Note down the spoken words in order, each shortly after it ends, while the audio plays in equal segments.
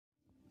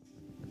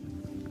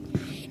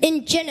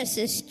In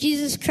Genesis,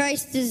 Jesus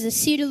Christ is the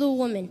seed of the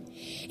woman.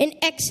 In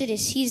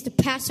Exodus, he is the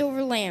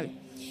Passover lamb.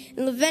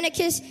 In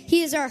Leviticus,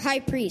 he is our high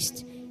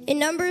priest. In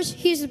Numbers,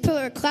 he is the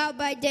pillar of cloud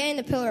by day and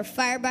the pillar of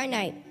fire by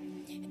night.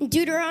 In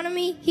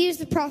Deuteronomy, he is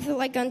the prophet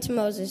like unto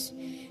Moses.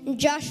 In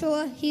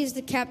Joshua, he is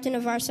the captain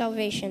of our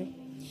salvation.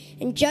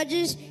 In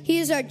Judges, he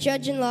is our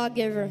judge and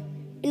lawgiver.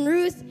 In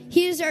Ruth,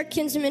 he is our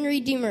kinsman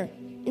redeemer.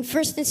 In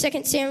 1st and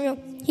 2nd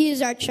Samuel, he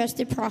is our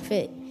trusted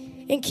prophet.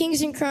 In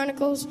Kings and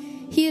Chronicles,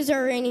 he is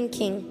our reigning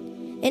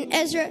king. In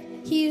Ezra,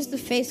 he is the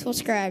faithful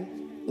scribe.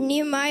 In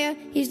Nehemiah,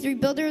 he is the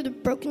rebuilder of the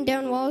broken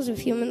down walls of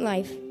human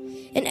life.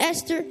 In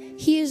Esther,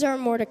 he is our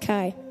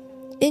Mordecai.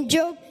 In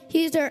Job,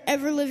 he is our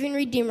ever-living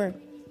redeemer.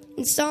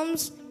 In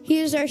Psalms, he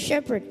is our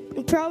shepherd.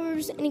 In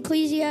Proverbs and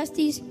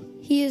Ecclesiastes,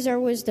 he is our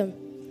wisdom.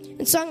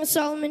 In Song of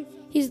Solomon,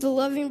 he is the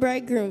loving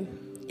bridegroom.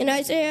 In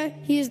Isaiah,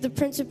 he is the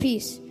Prince of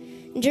Peace.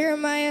 In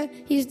Jeremiah,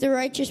 he is the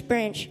righteous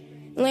branch.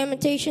 In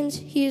Lamentations,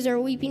 he is our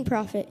weeping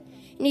prophet.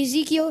 In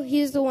Ezekiel,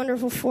 he is the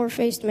wonderful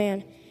four-faced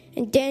man.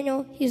 In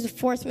Daniel, he is the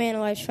fourth man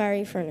in life's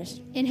fiery furnace.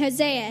 In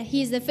Hosea,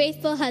 he is the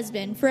faithful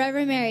husband,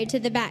 forever married to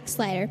the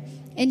backslider.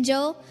 In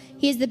Joel,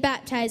 he is the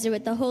baptizer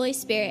with the Holy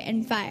Spirit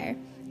and fire.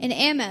 In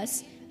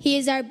Amos, he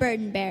is our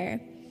burden bearer.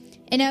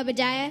 In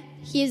Obadiah,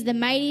 he is the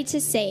mighty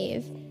to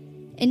save.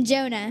 In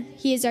Jonah,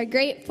 he is our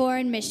great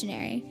foreign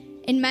missionary.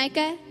 In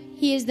Micah,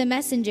 he is the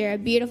messenger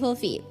of beautiful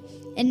feet.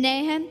 In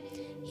Nahum,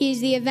 he is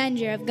the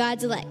avenger of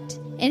God's elect.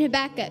 In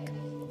Habakkuk,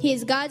 he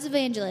is God's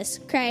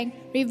evangelist, crying,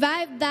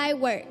 "Revive thy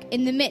work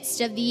in the midst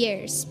of the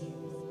years."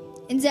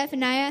 In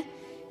Zephaniah,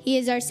 he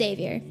is our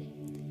Savior.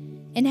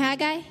 In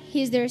Haggai,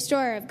 he is the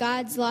restorer of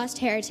God's lost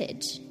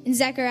heritage. In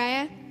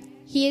Zechariah,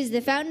 he is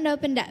the fountain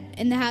opened up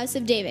in the house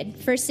of David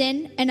for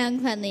sin and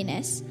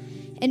uncleanliness.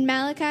 In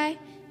Malachi,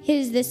 he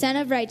is the Son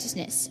of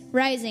Righteousness,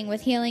 rising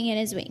with healing in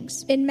his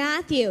wings. In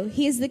Matthew,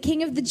 he is the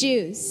King of the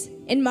Jews.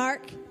 In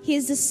Mark, he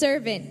is the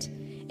servant.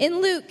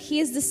 In Luke, he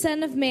is the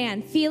Son of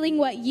Man, feeling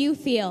what you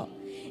feel.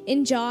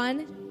 In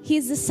John, he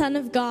is the Son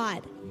of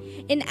God.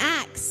 In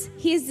Acts,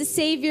 he is the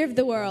Savior of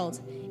the world.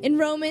 In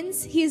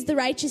Romans, he is the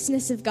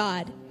righteousness of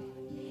God.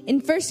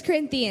 In 1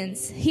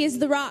 Corinthians, he is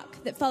the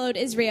rock that followed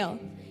Israel.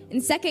 In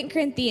 2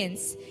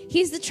 Corinthians,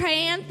 he is the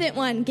triumphant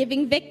one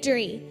giving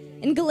victory.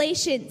 In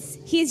Galatians,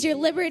 he is your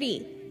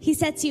liberty. He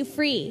sets you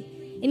free.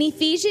 In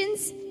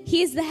Ephesians,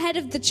 he is the head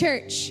of the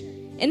church.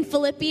 In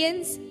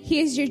Philippians, he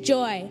is your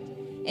joy.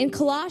 In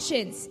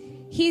Colossians,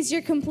 he is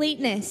your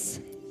completeness.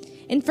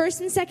 In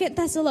 1 and 2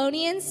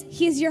 Thessalonians,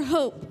 he is your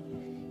hope.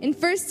 In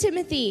 1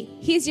 Timothy,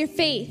 he is your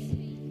faith.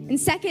 In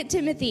 2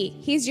 Timothy,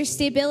 he is your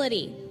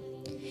stability.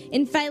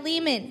 In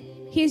Philemon,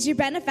 he is your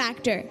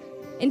benefactor.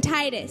 In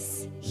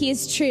Titus, he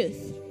is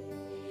truth.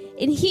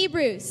 In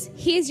Hebrews,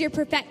 he is your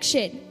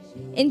perfection.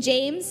 In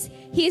James,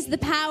 he is the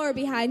power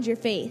behind your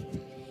faith.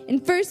 In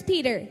 1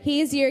 Peter,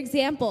 he is your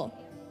example.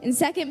 In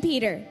 2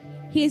 Peter,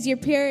 he is your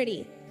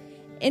purity.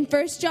 In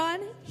 1 John,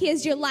 he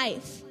is your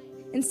life.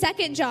 In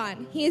 2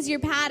 John, he is your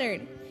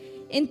pattern.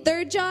 In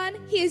 3 John,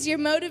 he is your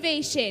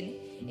motivation.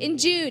 In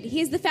Jude,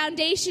 he is the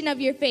foundation of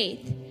your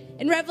faith.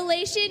 In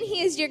Revelation,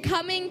 he is your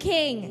coming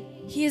king.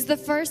 He is the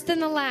first and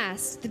the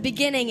last, the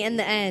beginning and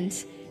the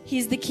end. He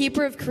is the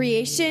keeper of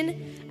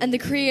creation and the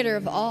creator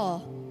of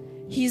all.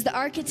 He is the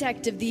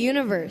architect of the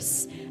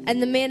universe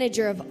and the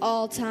manager of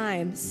all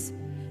times.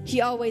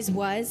 He always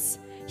was,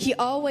 he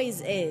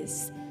always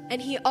is,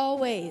 and he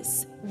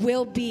always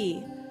will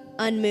be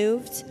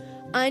unmoved,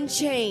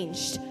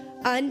 unchanged,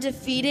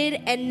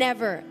 undefeated, and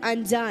never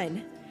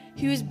undone.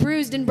 He was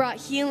bruised and brought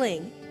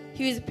healing.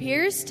 He was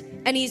pierced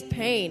and he's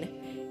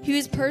pain. He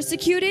was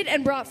persecuted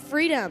and brought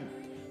freedom.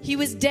 He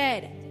was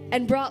dead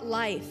and brought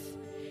life.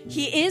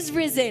 He is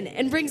risen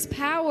and brings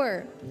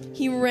power.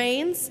 He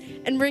reigns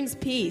and brings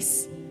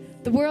peace.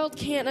 The world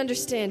can't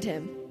understand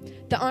him.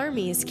 The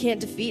armies can't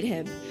defeat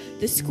him.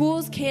 The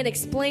schools can't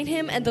explain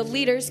him, and the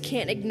leaders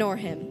can't ignore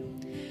him.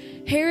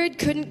 Herod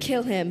couldn't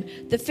kill him.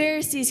 The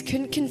Pharisees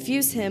couldn't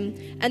confuse him,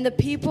 and the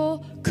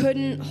people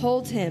couldn't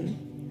hold him.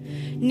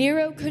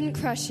 Nero couldn't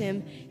crush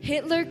him.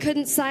 Hitler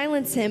couldn't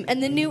silence him,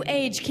 and the new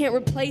age can't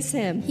replace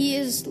him. He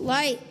is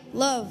light,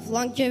 love,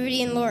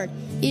 longevity, and Lord.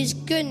 He is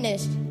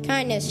goodness,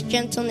 kindness,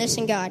 gentleness,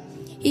 and God.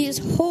 He is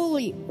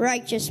holy,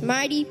 righteous,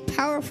 mighty,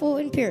 powerful,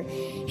 and pure.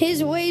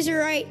 His ways are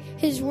right.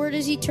 His word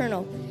is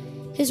eternal.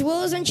 His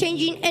will is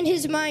unchanging, and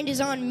his mind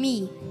is on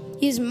me.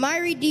 He is my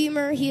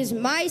Redeemer. He is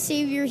my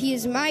Savior. He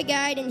is my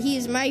guide, and he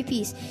is my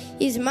peace.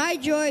 He is my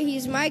joy. He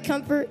is my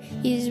comfort.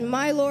 He is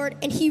my Lord,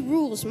 and he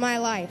rules my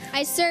life.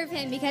 I serve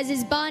him because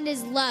his bond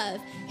is love,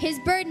 his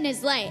burden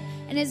is light,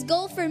 and his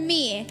goal for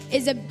me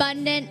is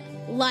abundant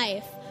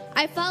life.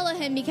 I follow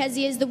him because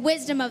he is the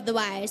wisdom of the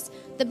wise,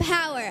 the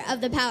power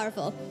of the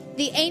powerful,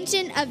 the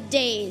ancient of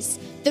days,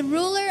 the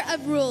ruler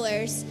of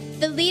rulers,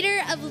 the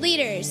leader of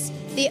leaders,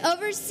 the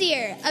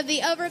overseer of the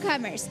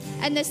overcomers,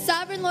 and the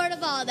sovereign Lord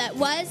of all that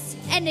was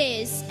and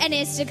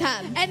is to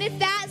come. And if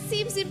that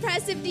seems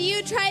impressive to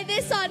you, try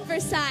this on for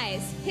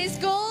size. His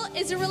goal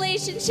is a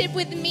relationship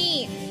with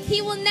me.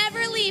 He will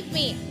never leave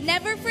me,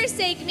 never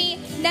forsake me,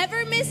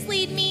 never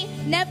mislead me,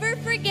 never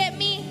forget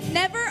me,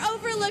 never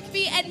overlook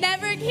me, and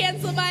never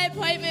cancel my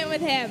appointment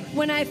with him.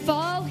 When I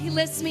fall, he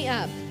lifts me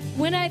up.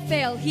 When I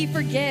fail, he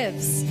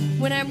forgives.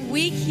 When I'm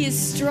weak, he is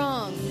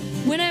strong.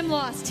 When I'm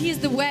lost, he is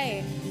the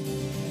way.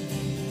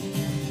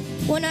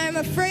 When I am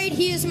afraid,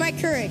 he is my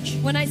courage.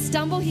 When I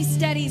stumble, he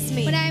steadies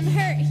me. When I am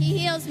hurt, he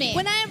heals me.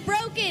 When I am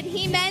broken,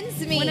 he mends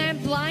me. When I am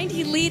blind,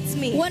 he leads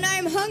me. When I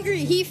am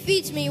hungry, he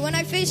feeds me. When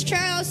I face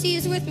trials, he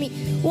is with me.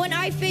 When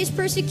I face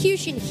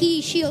persecution,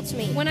 he shields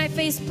me. When I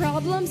face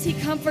problems, he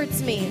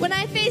comforts me. When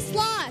I face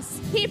loss,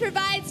 he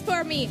provides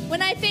for me.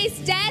 When I face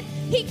death,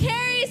 he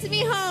carries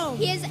me home.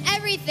 He is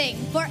everything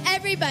for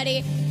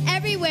everybody,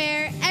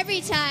 everywhere,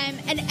 every time,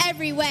 and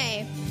every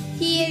way.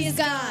 He is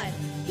God.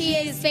 He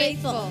is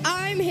faithful.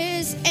 I'm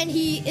his and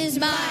he is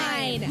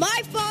mine.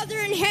 My Father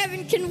in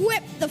heaven can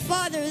whip the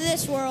father of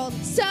this world.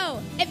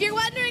 So, if you're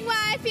wondering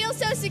why I feel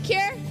so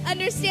secure,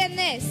 understand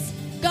this.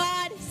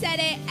 God said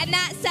it, and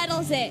that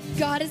settles it.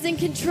 God is in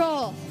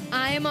control.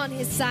 I am on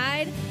his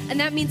side, and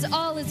that means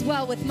all is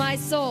well with my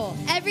soul.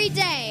 Every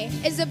day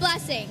is a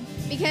blessing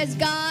because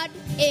God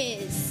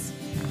is.